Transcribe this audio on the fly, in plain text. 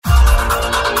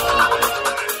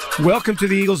Welcome to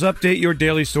the Eagles Update, your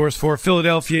daily source for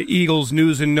Philadelphia Eagles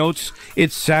news and notes.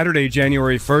 It's Saturday,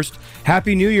 January 1st.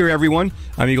 Happy New Year, everyone.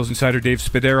 I'm Eagles insider Dave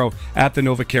Spadaro at the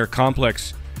NovaCare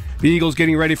Complex. The Eagles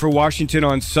getting ready for Washington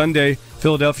on Sunday.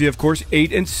 Philadelphia, of course,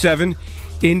 8-7,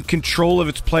 in control of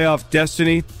its playoff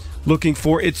destiny, looking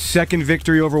for its second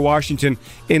victory over Washington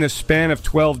in a span of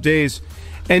 12 days.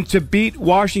 And to beat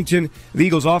Washington, the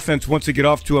Eagles offense wants to get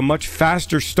off to a much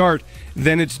faster start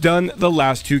than it's done the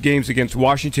last two games against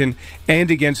Washington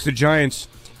and against the Giants.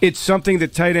 It's something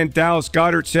that tight end Dallas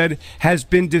Goedert said has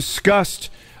been discussed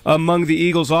among the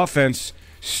Eagles offense.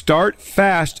 Start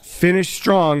fast, finish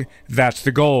strong. That's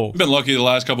the goal. We've been lucky the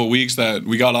last couple of weeks that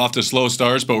we got off to slow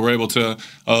starts, but we're able to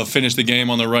finish the game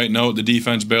on the right note. The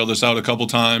defense bailed us out a couple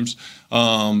times,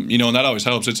 and that always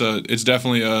helps. It's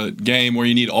definitely a game where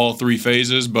you need all three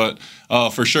phases, but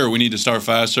for sure we need to start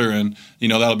faster, and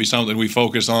that'll be something we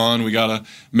focus on. We got to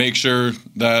make sure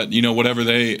that whatever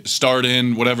they start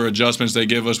in, whatever adjustments they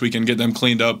give us, we can get them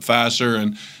cleaned up faster,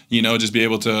 and just be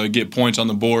able to get points on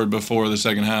the board before the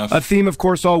second half. A theme, of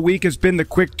course, all week has been the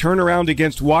quick turnaround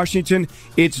against Washington.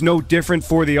 It's no different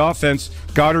for the offense.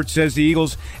 Goedert says the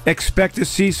Eagles expect to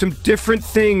see some different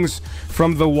things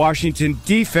from the Washington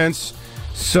defense,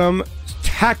 some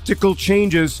tactical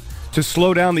changes to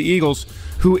slow down the Eagles,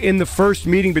 who in the first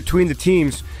meeting between the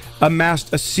teams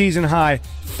amassed a season-high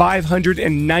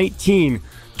 519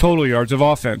 total yards of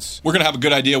offense. We're going to have a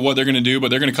good idea what they're going to do,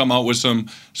 but they're going to come out with some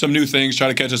new things, try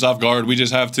to catch us off guard. We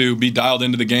just have to be dialed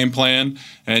into the game plan,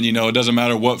 and it doesn't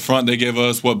matter what front they give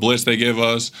us, what blitz they give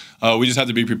us. We just have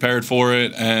to be prepared for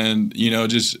it, and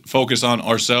just focus on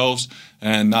ourselves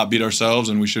and not beat ourselves,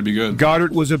 and we should be good. Goedert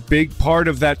was a big part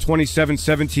of that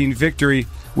 27-17 victory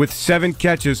with 7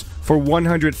 catches for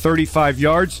 135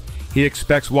 yards. He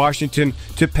expects Washington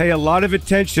to pay a lot of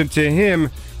attention to him,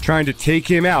 trying to take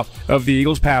him out of the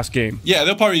Eagles' pass game. Yeah,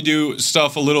 they'll probably do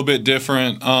stuff a little bit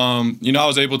different. I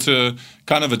was able to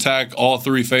kind of attack all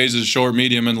three phases, short,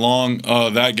 medium, and long,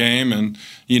 that game. And,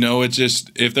 it's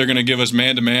just if they're going to give us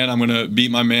man-to-man, I'm going to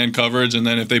beat my man coverage. And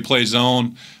then if they play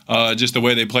zone, just the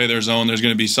way they play their zone, there's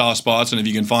going to be soft spots. And if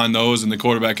you can find those and the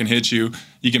quarterback can hit you,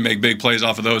 you can make big plays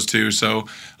off of those too. So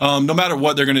no matter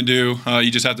what they're going to do, you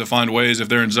just have to find ways. If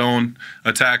they're in zone,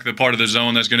 attack the part of the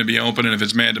zone that's going to be open. And if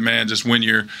it's man-to-man, just win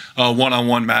your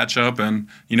one-on-one matchup. And,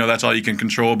 that's all you can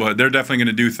control. But they're definitely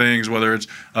going to do things, whether it's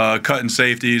cutting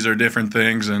safeties or different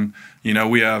things. And,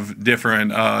 we have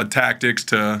different tactics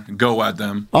to go at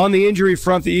them. On the injury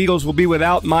front, the Eagles will be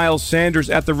without Miles Sanders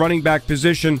at the running back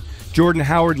position. Jordan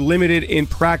Howard limited in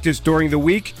practice during the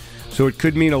week, so it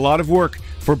could mean a lot of work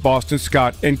for Boston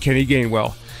Scott and Kenny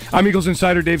Gainwell. I'm Eagles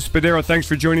insider Dave Spadaro. Thanks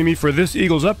for joining me for this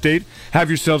Eagles Update. Have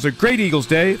yourselves a great Eagles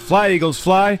day. Fly, Eagles,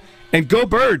 fly, and go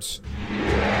Birds!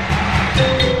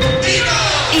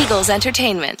 Eagles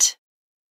Entertainment.